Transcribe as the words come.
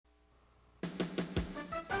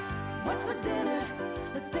What's for dinner?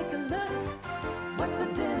 Let's take a look. What's for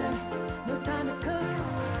dinner? No time to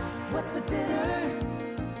cook. What's for dinner?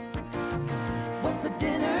 What's for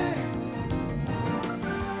dinner?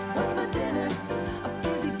 What's for dinner? A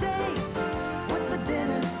busy day. What's for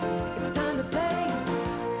dinner? It's time to play.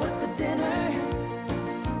 What's for dinner?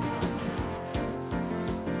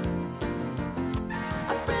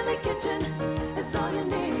 A friendly kitchen is all you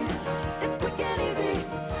need. It's quick and easy.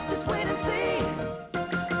 Just wait and see.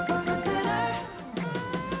 What's for dinner?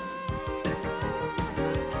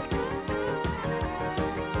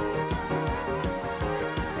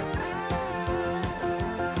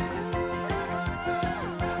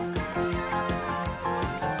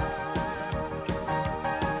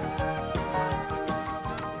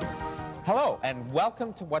 Hello, and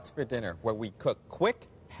welcome to What's for Dinner, where we cook quick,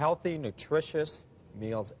 healthy, nutritious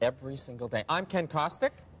meals every single day. I'm Ken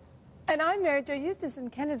Kostick. And I'm Mary Jo Eustace,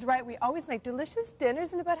 and Ken is right. We always make delicious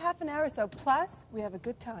dinners in about half an hour or so. Plus, we have a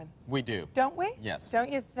good time. We do. Don't we? Yes.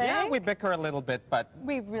 Don't you think? Yeah, we bicker a little bit, but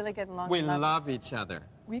We really get along. we love each other.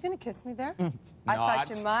 Were you going to kiss me there? I thought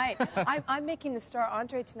you Not. might. I'm making the star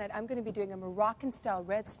entree tonight. I'm going to be doing a Moroccan-style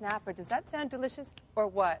red snapper. Does that sound delicious or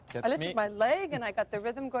what? Gets I lifted me. my leg, and I got the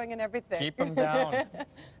rhythm going and everything. Keep them down.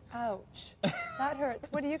 Ouch. That hurts.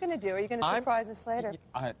 What are you going to do? Are you going to surprise us later?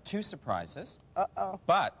 Two surprises. Uh-oh.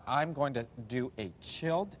 But I'm going to do a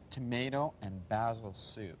chilled tomato and basil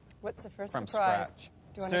soup. What's the first From surprise? scratch.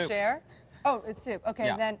 Do you want to Soup. share? Oh, it's soup. Okay,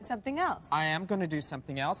 Yeah. then something else. I am going to do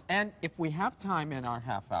something else, and if we have time in our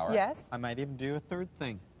half hour, Yes. I might even do a third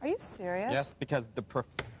thing. Are you serious? Yes, because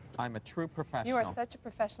I'm a true professional. You are such a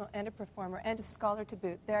professional and a performer and a scholar to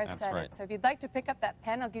boot. There, I've That's said right. it. So if you'd like to pick up that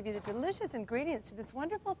pen, I'll give you the delicious ingredients to this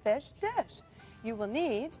wonderful fish dish. You will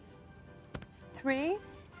need 3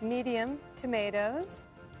 medium tomatoes,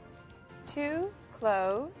 2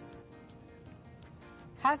 cloves,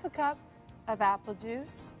 half a cup of apple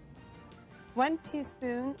juice, 1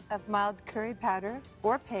 teaspoon of mild curry powder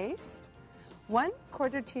or paste,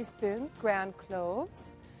 1/4 teaspoon ground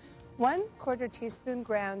cloves, 1/4 teaspoon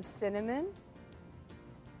ground cinnamon,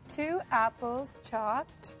 2 apples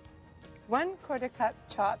chopped, 1/4 cup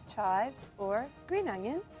chopped chives or green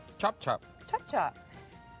onion, Chop, chop. chop chop,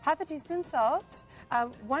 half a teaspoon salt,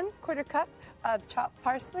 1/4 cup of chopped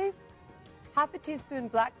parsley, half a teaspoon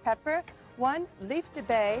black pepper, 1 leaf de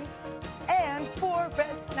bay, and 4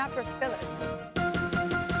 red snapper fillets.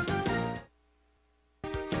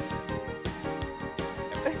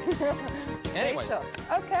 Anyways, Rachel.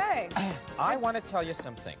 Okay. I want to tell you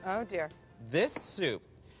something. Oh dear. This soup,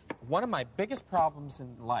 one of my biggest problems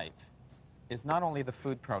in life is not only the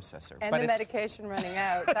food processor, And but the it's, medication running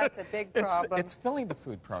out. That's a big problem. it's filling the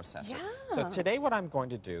food processor. Yeah. So today what I'm going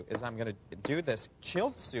to do is I'm going to do this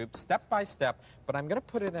chilled soup step by step, but I'm going to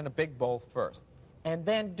put it in a big bowl first and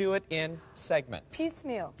then do it in segments.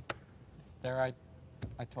 Piecemeal. There, I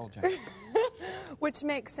told you. Which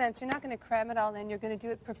makes sense. You're not going to cram it all in. You're going to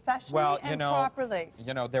do it professionally Well, and properly.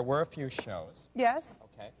 there were a few shows, Yes?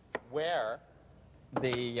 okay, where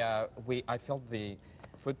I filled the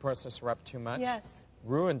food processor up too much. Yes.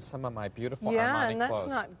 Ruined some of my beautiful Yeah, Armani and that's clothes.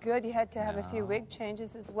 not good. You had to have a few wig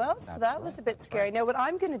changes as well, so That's that was right, a bit that's scary. right. Now, what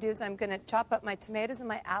I'm going to do is I'm going to chop up my tomatoes and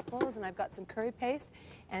my apples, and I've got some curry paste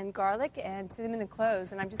and garlic and cinnamon and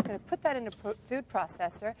cloves, and I'm just going to put that in a food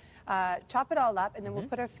processor, chop it all up, and then we'll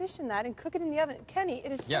put our fish in that and cook it in the oven. Kenny,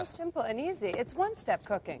 it is Yes. so simple and easy. It's one-step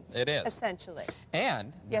cooking. It is. Essentially.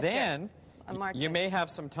 And Yes, dear. then I'm marching. you may have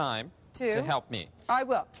some time To? to help me, I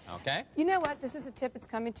will. okay? You know what? This is a tip. It's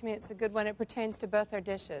coming to me. It's a good one. It pertains to both our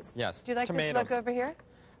dishes. Yes, Do you like tomatoes. this look over here?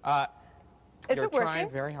 Is You're it working? trying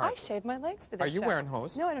very hard. I shave my legs for this Are you show. wearing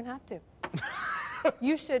hose? No, I don't have to.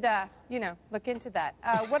 You should, look into that.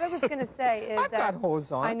 What I was going to say is... I've got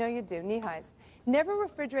hose on. I know you do, knee-highs. Never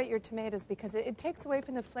refrigerate your tomatoes because it takes away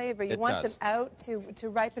from the flavor. You It want does. them out to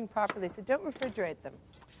ripen properly, so don't refrigerate them.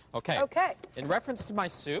 Okay. Okay. In reference to my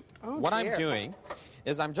soup, Oh, what I'm dear. doing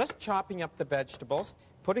is I'm just chopping up the vegetables,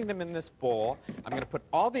 putting them in this bowl. I'm going to put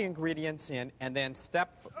all the ingredients in, and then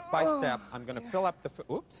step by step, I'm going to fill up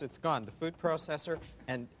the... Oops, it's gone. The food processor,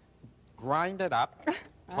 and grind it up,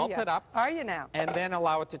 pulp it up, Are you now? and then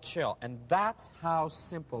allow it to chill. And that's how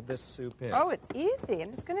simple this soup is. Oh, it's easy,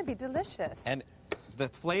 and it's going to be delicious. And the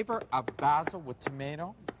flavor of basil with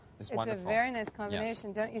tomato is It's wonderful. a very nice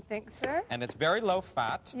combination, don't you think, sir? And it's very low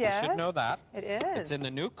fat. Yes. You should know that. It is. It's in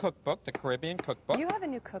the new cookbook, the Caribbean cookbook. You have a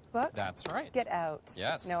new cookbook? That's right. Get out.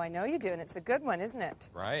 Yes. No, I know you do, and it's a good one, isn't it?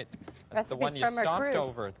 Right. That's the Recipes one you from our stomped cruise.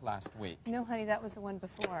 over last week. No, honey, that was the one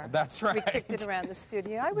before. That's right. We kicked it around the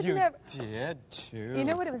studio. I would You never. did, too. You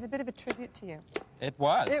know what? It was a bit of a tribute to you. It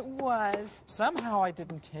was. It was. Somehow I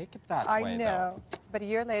didn't take it that I way, know. But a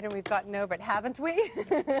year later, we've gotten over it, haven't we?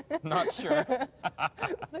 though. Not sure.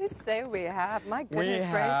 Please say we have. My We goodness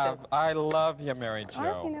have. gracious. I love you, Mary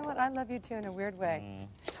Jo. You know what? I love you too in a weird way.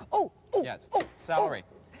 Oh, oh, Yes. oh, Celery.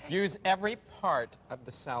 Use every part of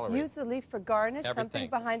the celery. Use the leaf for garnish, something Everything.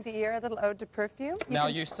 behind the ear, a little ode to perfume. Now,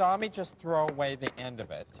 you saw me just throw away the end of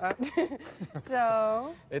it.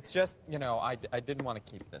 So, It's just, you know, I didn't want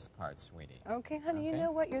to keep this part, sweetie. okay, honey, you Okay.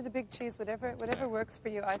 know what? You're the big cheese. Whatever works for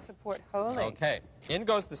you, I support wholly. Okay. In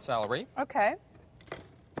goes the celery. Okay.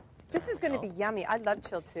 This is going to be yummy. I love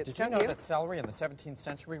chilled soups, Did you don't know you? that celery in the 17th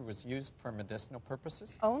century was used for medicinal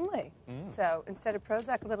purposes? Only. So, instead of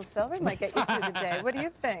Prozac, a little celery might get you through the day. What do you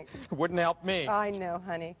think? Wouldn't help me. I know,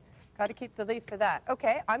 honey. Got to keep the leaf for that.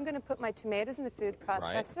 Okay, I'm going to put my tomatoes in the food Right.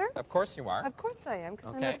 processor. Of course you are. Of course I am,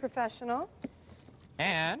 because I'm Okay. a professional.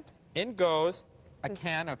 And in goes a This-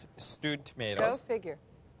 can of stewed Go tomatoes. figure.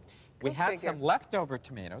 We Go had figure. some leftover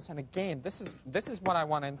tomatoes, and again, this is what I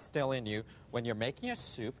want to instill in you when you're making a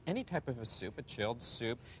soup, any type of a soup, a chilled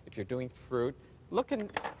soup. If you're doing fruit, look in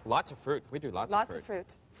lots of fruit. We do lots Lots of of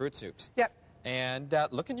fruit. fruit soups. Yep. And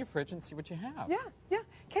look in your fridge and see what you have. Yeah, yeah.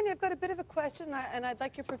 Kenny, I've got a bit of a question, and I'd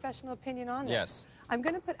like your professional opinion on this. Yes. I'm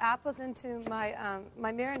going to put apples into my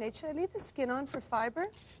my marinade. Should I leave the skin on for fiber?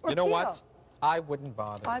 Or You know peel? what? I wouldn't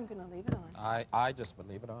bother. I'm going to leave it on. I just would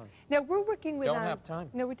leave it on. Now, we're working with... Don't have time.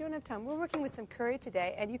 No, we don't have time. We're working with some curry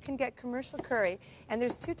today, and you can get commercial curry. And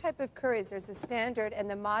there's two types of curries. There's the standard and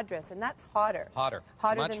the madras, and that's hotter. Hotter.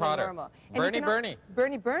 Hotter Much than hotter. the normal. And you can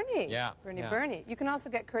Bernie. Bernie. Yeah, Bernie, yeah. Bernie. You can also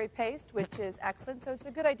get curry paste, which is excellent. So it's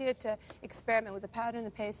a good idea to experiment with the powder and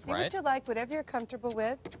the paste. See what Right. you like, whatever you're comfortable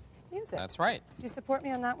with. Use it. That's right. Do you support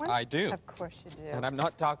me on that one? I do. Of course you do. And I'm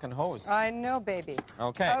not talking hose. I know, baby.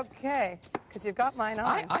 Okay. Okay. Because you've got mine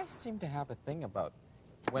on. I seem to have a thing about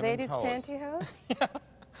women's Ladies' hose. pantyhose?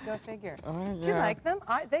 Go figure. Do you yeah. like them?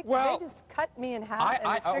 They just cut me in half in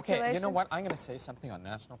the circulation. Okay, you know what? I'm going to say something on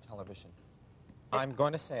national television. I'm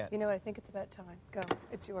going to say it. You know what? I think it's about time. Go.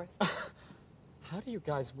 It's yours. How do you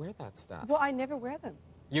guys wear that stuff? Well, I never wear them.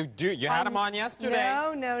 You do. You had them on yesterday.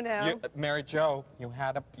 No. Mary Jo, you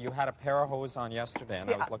had a pair of hose on yesterday, and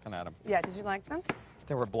See, I was looking at them. Yeah, did you like them?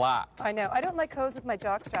 They were black. I know. I don't like hose with my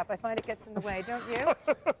jockstrap. I find it gets in the way, don't you?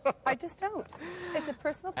 I just don't. It's a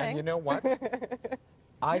personal thing. And you know what?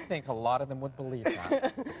 I think a lot of them would believe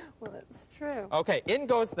that. Well, it's true. Okay, in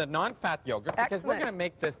goes the non-fat yogurt because we're Excellent. going to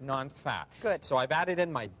make this non-fat. Good. So I've added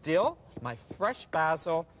in my dill, my fresh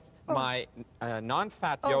basil, my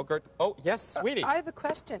non-fat yogurt. Oh, yes, sweetie. I have a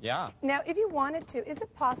question. Yeah. Now, if you wanted to, is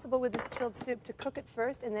it possible with this chilled soup to cook it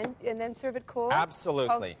first and then serve it cold?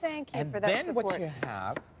 Absolutely. Oh, thank you and for that then support. what you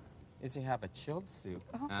have is you have a chilled soup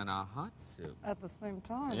and a hot soup. At the same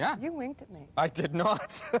time. Yeah. You winked at me. I did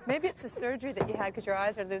not. Maybe it's the surgery that you had because your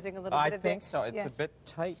eyes are losing a little I bit of think it. so. It's Yeah. a bit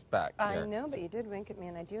tight back I here. know, but you did wink at me,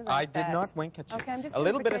 and I do like I that. did not wink at you. Okay, I'm just a gonna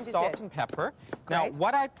little bit of pretend you salt did. and pepper. Now, Great.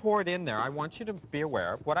 what I poured in there, I want you to be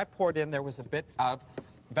aware of, what I poured in there was a bit of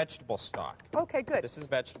vegetable stock. Okay, good. This is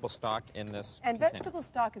vegetable stock in this And container. vegetable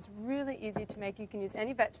stock is really easy to make. You can use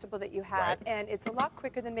any vegetable that you have, Right. and it's a lot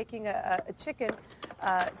quicker than making a chicken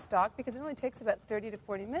stock because it only takes about 30 to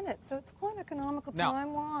 40 minutes. So it's quite economical Now-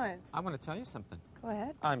 time-wise. I want to tell you something. Go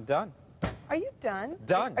ahead. I'm done. Are you done?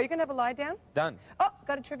 Done. Are you going to have a lie down? Done. Oh,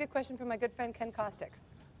 got a trivia question from my good friend Ken Kostick.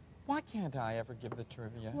 Why can't I ever give the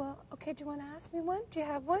trivia? Well, okay, do you want to ask me one? Do you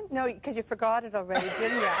have one? No, because you forgot it already,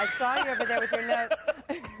 didn't you? I saw you over there with your notes.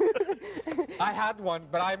 I had one,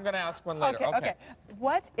 but I'm going to ask one later. Okay.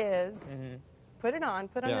 What is, put it on,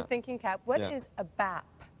 put on Yeah. the thinking cap, What Yeah. is a BAP?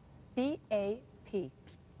 B-A-P.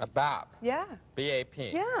 A BAP. Yeah.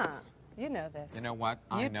 B-A-P. Yeah. You know this. You know what?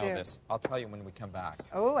 I You know do. this. I'll tell you when we come back.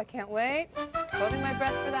 Oh, I can't wait. Holding my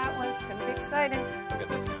breath for that one. It's going to be exciting. Look at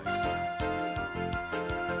this, Mary.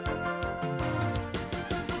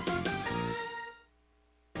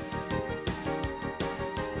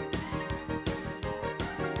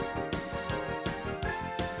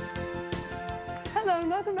 Hello and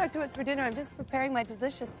welcome back to What's for Dinner. I'm just preparing my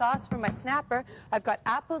delicious sauce for my snapper. I've got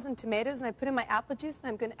apples and tomatoes, and I put in my apple juice, and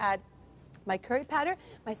I'm going to add my curry powder,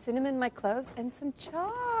 my cinnamon, my cloves, and some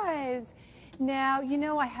chives. Now, you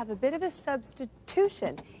know I have a bit of a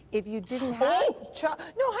substitution. If you didn't have no,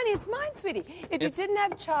 honey, it's mine, sweetie. If you didn't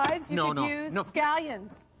have chives, you could use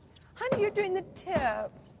scallions. Honey, you're doing the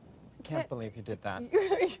tip. Can't believe you did that.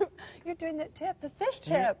 You're doing the tip, the fish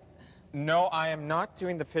tip. No, I am not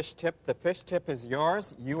doing the fish tip. The fish tip is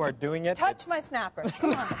yours. You are doing it. Touch my snapper.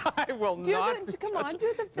 Come on. I will not. Come on, do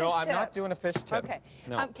the fish tip. No, I'm not doing a fish tip. Okay.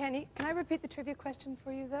 No. Kenny, can I repeat the trivia question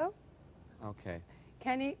for you, though? Okay.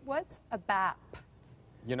 Kenny, what's a bap?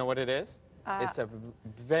 You know what it is? It's a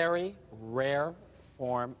very rare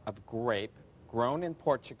form of grape grown in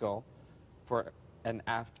Portugal for an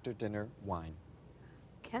after-dinner wine.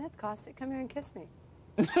 Kenneth Kostick, come here and kiss me.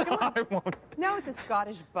 I won't. No, it's a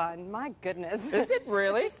Scottish bun. My goodness. Is it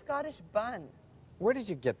really? It's a Scottish bun. Where did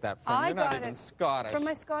you get that from? You're not even Scottish. From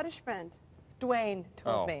my Scottish friend. Dwayne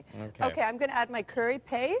told me. Okay. Okay, I'm going to add my curry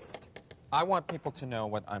paste. I want people to know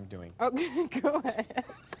what I'm doing. Okay, go ahead.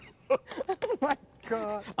 Oh, my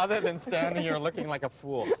God. Other than standing here looking like a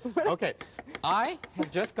fool. Okay, I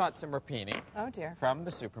have just got some rapini from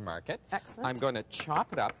the supermarket. Excellent. I'm going to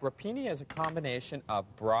chop it up. Rapini is a combination of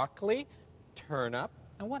broccoli, turnip,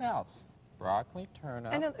 and what else? Broccoli,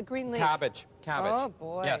 turnip. And a green leaf. Cabbage. Oh,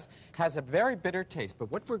 boy. Yes. Has a very bitter taste. But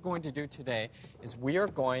what we're going to do today is we are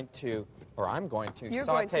going to, or I'm going to,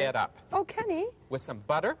 saute it up. Oh, Kenny. With some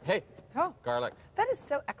butter. Hey, garlic. That is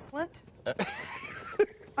so excellent.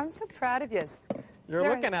 I'm so proud of you. You're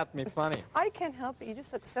looking at me funny. I can't help it. You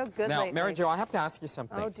just look so good now, lately. Mary Jo, I have to ask you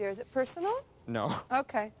something. Oh, dear. Is it personal? No.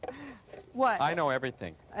 Okay. What? I know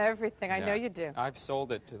everything. Everything. I Yeah. know you do. I've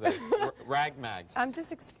sold it to the rag mags. I'm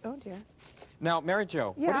just, oh, dear. Now, Mary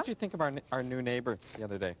Jo, Yeah? what did you think of our new neighbor the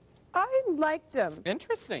other day? I liked him.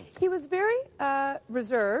 Interesting. He was very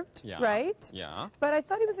reserved, Yeah. right? Yeah. But I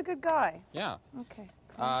thought he was a good guy. Yeah. Okay.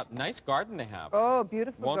 Nice garden they have. Oh,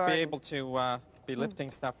 beautiful Won't garden. be able to be lifting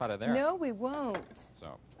stuff out of there. No, we won't.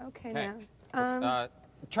 So. Okay, Hey, now.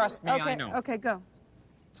 trust me, okay, I know. okay, go.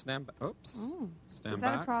 Stand back. Oops. Stand Is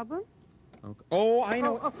that back. a problem? Okay. Oh, I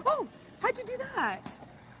know. Oh, how'd you do that?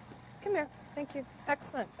 Come here. Thank you.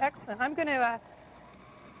 Excellent, excellent. I'm going to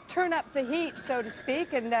turn up the heat, so to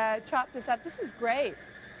speak, and chop this up. This is great.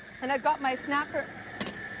 And I've got my snapper.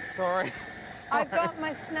 Sorry. I've got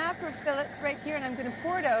my snapper fillets right here, and I'm going to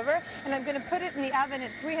pour it over, and I'm going to put it in the oven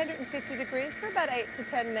at 350 degrees for about 8 to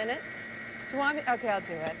 10 minutes. Do you want me? Okay, I'll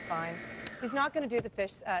do it. Fine. He's not going to do the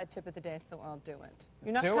fish tip of the day, so I'll do it.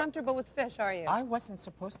 You're not comfortable with fish, are you? I wasn't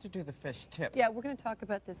supposed to do the fish tip. Yeah, we're going to talk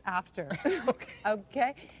about this after.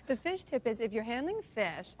 Okay? The fish tip is if you're handling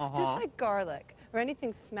fish, just like garlic or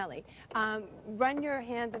anything smelly, run your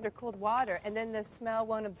hands under cold water, and then the smell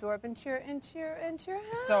won't absorb into your hands.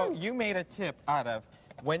 So you made a tip out of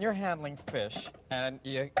when you're handling fish and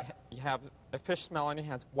you have a fish smell on your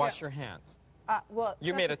hands, wash your hands. Well,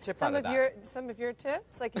 you made a tip out of that. Some of your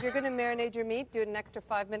tips, like if you're going to marinate your meat, do it an extra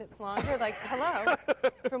 5 minutes longer. Like, hello,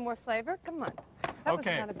 for more flavor. Come on, that was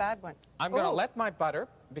not a bad one. I'm going to let my butter,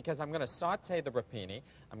 because I'm going to saute the rapini.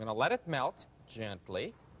 I'm going to let it melt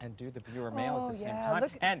gently and do the viewer mail at the same time.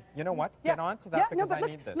 And you know what? Get on to that because I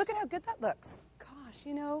need this. Look at how good that looks. Gosh,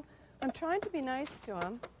 you know, I'm trying to be nice to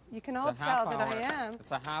him. You can all tell that I am.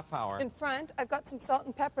 It's a half hour. In front, I've got some salt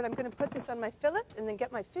and pepper, and I'm going to put this on my fillets and then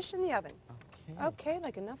get my fish in the oven. Okay,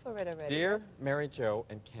 like enough already. Dear Mary Jo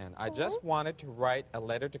and Ken, I just wanted to write a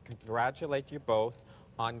letter to congratulate you both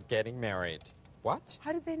on getting married. What?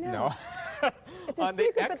 How did they know? No. It's a on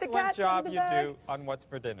secret, the but the excellent cat's job in the you bag. do on What's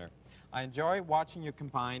for Dinner. I enjoy watching you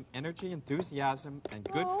combine energy, enthusiasm, and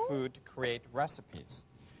good food to create recipes.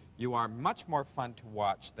 You are much more fun to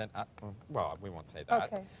watch than, well, we won't say that.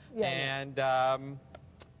 Okay. Yeah, and,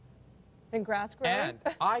 and grass growing? And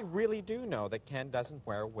I really do know that Ken doesn't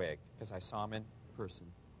wear a wig, because I saw him in person.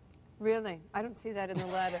 Really? I don't see that in the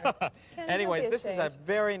letter. Ken, Anyways, don't be this is a ashamed.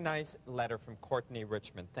 very nice letter from Courtney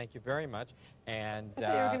Richmond. Thank you very much. And I thought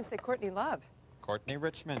you were going to say Courtney Love. Courtney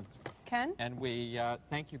Richmond. Ken? And we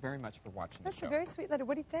thank you very much for watching That's the show. a very sweet letter.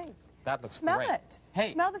 What do you think? That looks Smell great. it.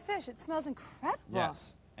 Hey. Smell the fish. It smells incredible.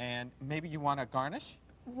 Yes. And maybe you want a garnish?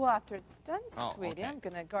 Well, after it's done, Oh, sweetie, okay. I'm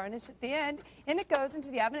going to garnish at the end. And it goes into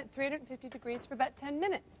the oven at 350 degrees for about 10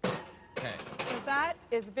 minutes. Okay. So that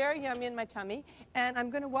is very yummy in my tummy. And I'm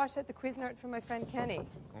going to wash out the Cuisinart for my friend Kenny.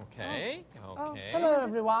 Okay. Okay. Hello,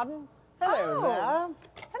 everyone. Hello there.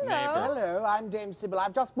 Hello. Hello, I'm Dame Sybil.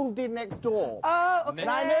 I've just moved in next door. Oh, okay. And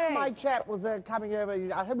I know my chap was coming over.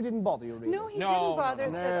 I hope he didn't bother you, really. No, he No, didn't bother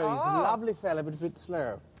us No, at all. he's a lovely fella, but a bit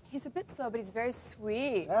slow. He's a bit slow, but he's very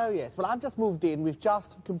sweet. Oh, yes. Well, I've just moved in. We've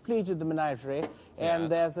just completed the menagerie,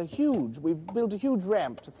 and Yes. we've built a huge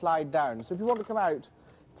ramp to slide down. So if you want to come out,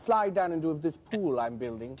 slide down into this pool I'm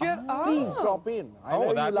building, Do you- please drop in. I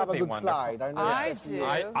know that you love would a be good wonderful. slide. I know. I Yes. do.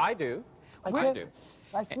 I do. I Where- do.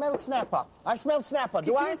 I smell snapper. I smell snapper.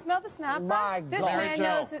 Do Can I? you smell the snapper? My This God. man Mary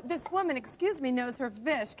knows, Jo. this woman, excuse me, knows her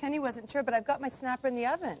fish. Kenny wasn't sure, but I've got my snapper in the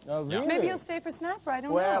oven. Oh, really? Maybe you'll stay for snapper, I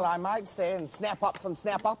don't Well, know. I might stay and snap up some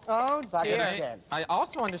snapper. Oh, if I get a I, chance. I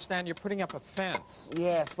also understand you're putting up a fence.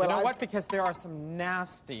 Yes, well, you know I- what? Because there are some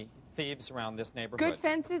nasty thieves around this neighborhood. Good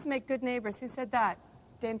fences make good neighbors. Who said that?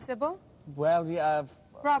 Dame Sybil? Well,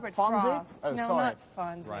 Robert Fonzie? Frost. Oh, no, sorry. not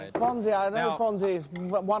Fonzie. Right. Fonzie, I know Now- Fonzie is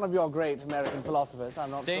one of your great American philosophers.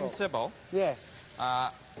 I'm not Dame sure. Sybil, Yes.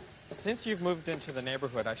 since you've moved into the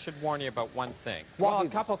neighborhood, I should warn you about one thing. What well, a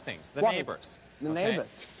is it? couple things. The What is neighbors. it? The okay?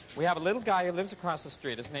 neighbors. We have a little guy who lives across the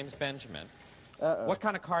street. His name's Benjamin. What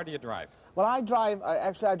kind of car do you drive? Well, I drive.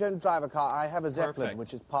 Actually, I don't drive a car. I have a Zeppelin, Perfect.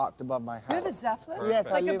 which is parked above my house. You have a Zeppelin? Yes,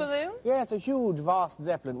 I Like a live- balloon? Yes, a huge, vast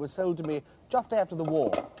Zeppelin. It was sold to me just after the war.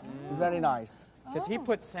 It was very nice. Because he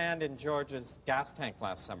put sand in George's gas tank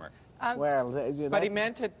last summer. Well, But he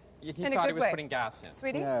meant it, he In a thought he good was way. putting gas in.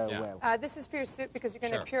 Sweetie? No, Yeah. well. This is for your soup because you're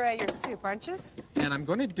going to Sure. puree your soup, aren't you? And I'm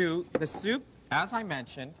going to do the soup, as I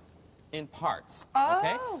mentioned, in parts. Oh,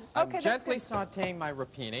 okay? I'm okay, that's gently good. sauteing my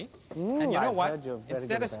rapini. And you know I've what? heard you're very Instead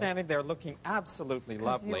good of at that. standing there looking absolutely 'Cause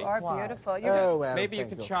lovely, you are Why? beautiful. Oh, You're well, maybe you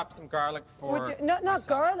thank could chop some garlic for Would you, not myself.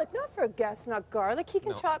 garlic, not for a guest, not garlic. He can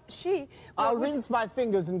No. chop, I'll would you- rinse my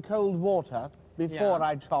fingers in cold water before Yeah.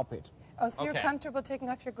 I chop it. Oh, so you're Okay. comfortable taking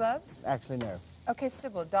off your gloves? Actually, no. Okay,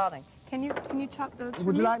 Sybil, darling, can you chop those for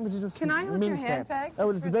Would you me? like me to just Can I hold your mince that? handbag? Oh,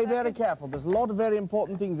 just it's for a very, very second? careful. There's a lot of very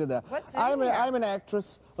important things in there. What's in I'm here? I'm an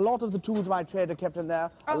actress. A lot of the tools of my trade are kept in there.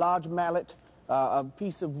 Oh. A large mallet, a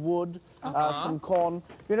piece of wood, Uh-huh. some corn.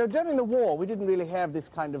 You know, during the war, we didn't really have this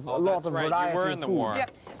kind of Oh, a lot that's of right. You variety were of in the food. war.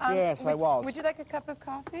 Yep. Yes, I was. Would you like a cup of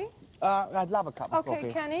coffee? I'd love a cup of Okay,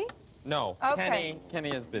 coffee. Kenny. No, Okay. Kenny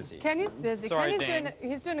is busy. Kenny's busy. Sorry, Kenny's Dame.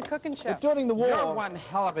 he's doing a cooking show. But during the war... You're one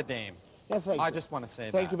hell of a dame. Yes, thank I you. just want to say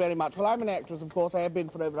that. Thank you very much. Well, I'm an actress, of course. I have been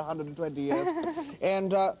for over 120 years.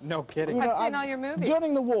 And No kidding. you know, I've seen all your movies.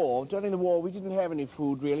 During the war, we didn't have any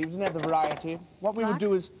food really. We didn't have the variety. What we would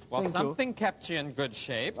do is Well, thank you. something kept you in good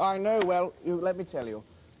shape. I know. Well, let me tell you.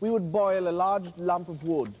 We would boil a large lump of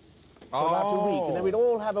wood for about a week, and then we'd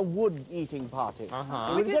all have a wood-eating party. Uh-huh.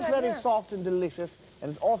 It We was do just that very here. soft and delicious, and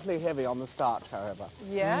it's awfully heavy on the starch, however.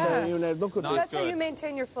 Yes. So, you know, look at Not this. That's how good. you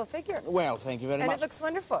maintain your full figure. Well, thank you very And much. it looks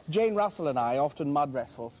wonderful. Jane Russell and I often mud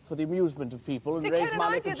wrestle for the amusement of people and See, raise Ken and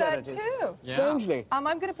money I for do that charities. too. Yeah. Strangely. I'm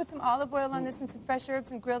going to put some olive oil on this and some fresh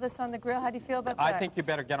herbs and grill this on the grill. How do you feel about that? I think you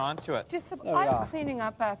better get onto it. Just, we I'm are. cleaning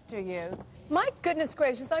up after you. My goodness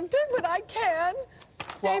gracious, I'm doing what I can.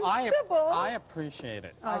 Dame Well, Sybil. I appreciate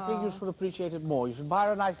it. I think you should appreciate it more. You should buy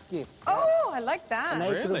her a nice gift. Oh, I like An that.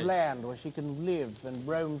 acre Really? of land where she can live and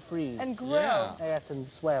roam free. And grill. Yeah. Yes, and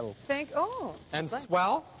swell. Oh, And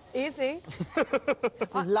swell? easy. This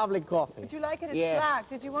is lovely coffee. Did you like it? It's Yes. black.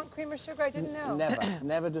 Did you want cream or sugar? I didn't know.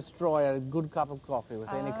 Never destroy a good cup of coffee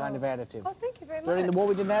with any kind of additive. Oh, thank you very much. During the war,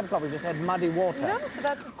 we didn't have coffee, we just had muddy water. No, so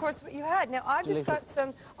that's of course what you had. Now I've just got Delicious.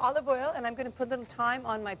 some olive oil and I'm going to put a little thyme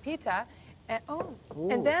on my pita. And,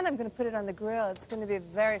 and then I'm going to put it on the grill. It's going to be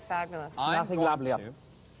very fabulous. Nothing lovelier.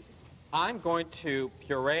 I'm going to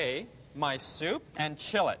puree my soup and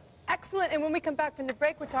chill it. Excellent. And when we come back from the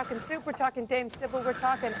break, we're talking soup, we're talking Dame Sybil, we're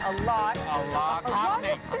talking a lot. A lot A lot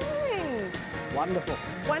happening. of things. Wonderful.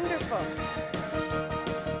 Wonderful.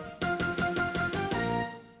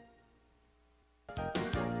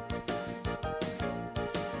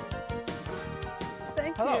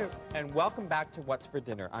 Thank Hello. you. And welcome back to What's for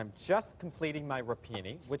Dinner. I'm just completing my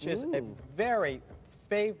rapini, which is a very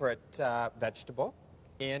favorite vegetable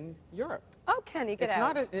in Europe. Oh, Kenny, get It's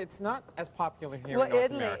out. it's not as popular here Well, in North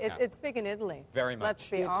Italy, America. it's big in Italy. Very much. Let's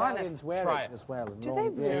be The honest. Italians wear Try it it. as well. Do they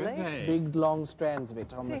really? they? Big, long strands of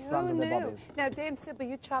it on See, the front who of their knew? bodies. Now, Dame Sybil,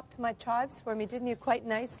 you chopped my chives for me, didn't you? Quite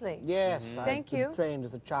nicely. Yes, Thank I've you. been trained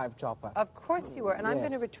as a chive chopper. Of course you were. And I'm Yes.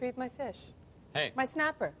 going to retrieve my fish. Hey, My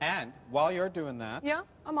snapper. and while you're doing that, Yeah,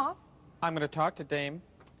 I'm off. I'm going to talk to Dame,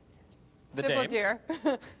 the Sybil, Dame, dear.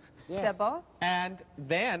 Yes. Sybil. and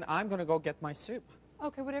then I'm going to go get my soup.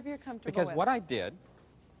 Okay, whatever you're comfortable Because with. what I did,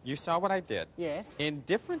 you saw what I did. Yes. In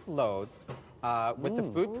different loads with the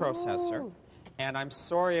food processor, Ooh. and I'm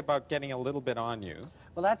sorry about getting a little bit on you.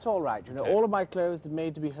 Well, that's all right. You know, Okay. all of my clothes are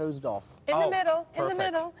made to be hosed off. In the Oh, middle, in the perfect.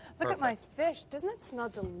 middle. Look at my Perfect. fish. Doesn't it smell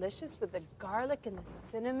delicious with the garlic and the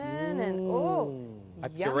cinnamon? And oh, I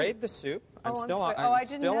yummy. pureed the soup. Oh, I'm I'm still sorry. on, Oh, I I'm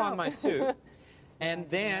didn't still know. on my soup. And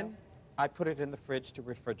then I put it in the fridge to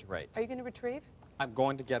refrigerate. Are you going to retrieve? I'm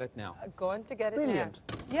going to get it now. Going to get it Brilliant.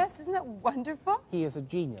 now. Yes, isn't that wonderful? He is a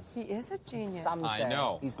genius. He is a genius. Some I say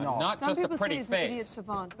know. he's I'm not. not Some just a people say pretty he's an idiot face.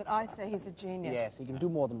 savant, but I say he's a genius. Yes, he can do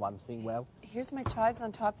more than one thing well. Here's my chives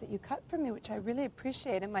on top that you cut for me, which I really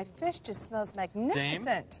appreciate, and my fish just smells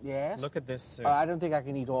magnificent. Yes. Look at this soup. I don't think I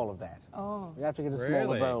can eat all of that. Oh. You have to get a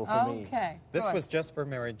Really? smaller bowl for me. Okay. This good. was just for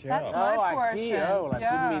Mary Jo. That's my Oh, I see. portion. Oh, well, I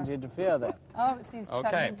Yeah. didn't mean to interfere there. Oh, see, he's Okay.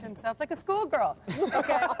 chuckling to himself like a schoolgirl.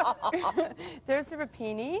 Okay. There's the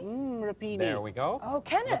rapini. Rapini. There we go. Oh,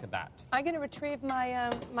 Kenneth. Look at that. I'm going to retrieve my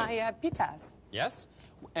pitas. Yes.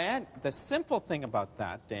 And the simple thing about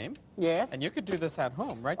that, Dame, Yes. and you could do this at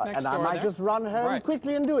home, right next And I door might there, just run home Right.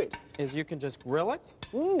 quickly and do it. is you can just grill it,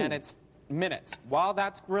 and it's minutes. While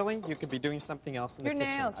that's grilling, you could be doing something else in Your the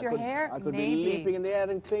kitchen. nails, your hair, I could maybe. be leaping in the air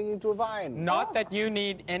and clinging to a vine. Not that you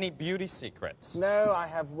need any beauty secrets. No, I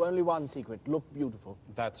have only one secret. Look beautiful.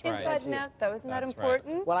 That's right. Inside and out, though. Isn't that That's right.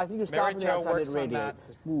 important? Well, I think you Mary start from the Jo outside, works it on radiates.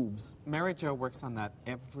 that. It moves. Mary Jo works on that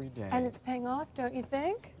every day. And it's paying off, don't you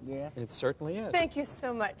think? Yes. It certainly is. Thank you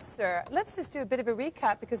so much, sir. Let's just do a bit of a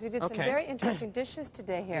recap because we did some Okay. very interesting dishes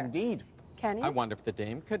today here. Indeed. Kenny, I wonder if the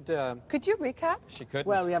Dame could. could you recap? She could.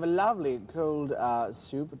 Well, we have a lovely cold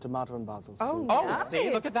soup, tomato and basil Oh, soup. Oh, nice.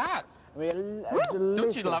 see, look at that. We have a delicious,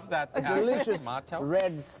 Don't you love that? A delicious tomato?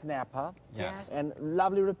 red snapper. Yes. And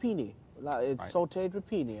lovely rapini. It's Right. sautéed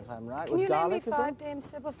rapini, if I'm right, Can with you name me garlic as well. 5, Dame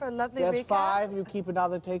Sybil, for a lovely There's recap? 5. You keep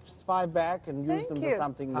another, take 5 back, and use Thank them you. for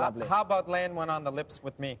something lovely. How about laying one on the lips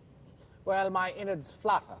with me? Well, my innards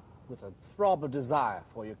flutter with a throb of desire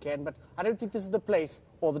for you, Ken, but I don't think this is the place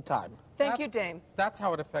or the time. Thank That- you, Dame. That's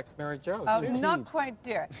how it affects Mary Jo, Oh, too. not quite,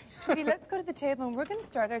 dear. Sweetie, let's go to the table and we're going to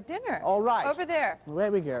start our dinner. All right. Over there.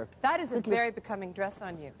 Where we go. That is a Quickly. very becoming dress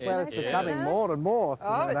on you. It Well, it's is. becoming more and more. Oh,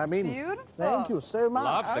 you know what I it's mean? beautiful. Thank you so much.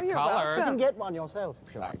 Love Oh, the you're color. You welcome. can get one yourself,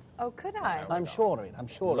 if you like. Oh, could I? I'm sure of it. I'm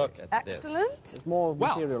sure Look of it. at this. Excellent. There's more Well,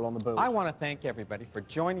 material on the boat. I want to thank everybody for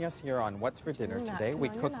joining us here on What's for Dinner Come on, today. come We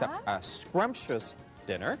on, cooked you're up a scrumptious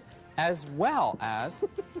dinner, as well as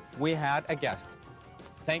we had a guest.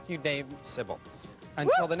 Thank you, Dame Sybil.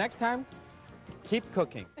 Until the next time, keep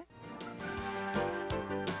cooking.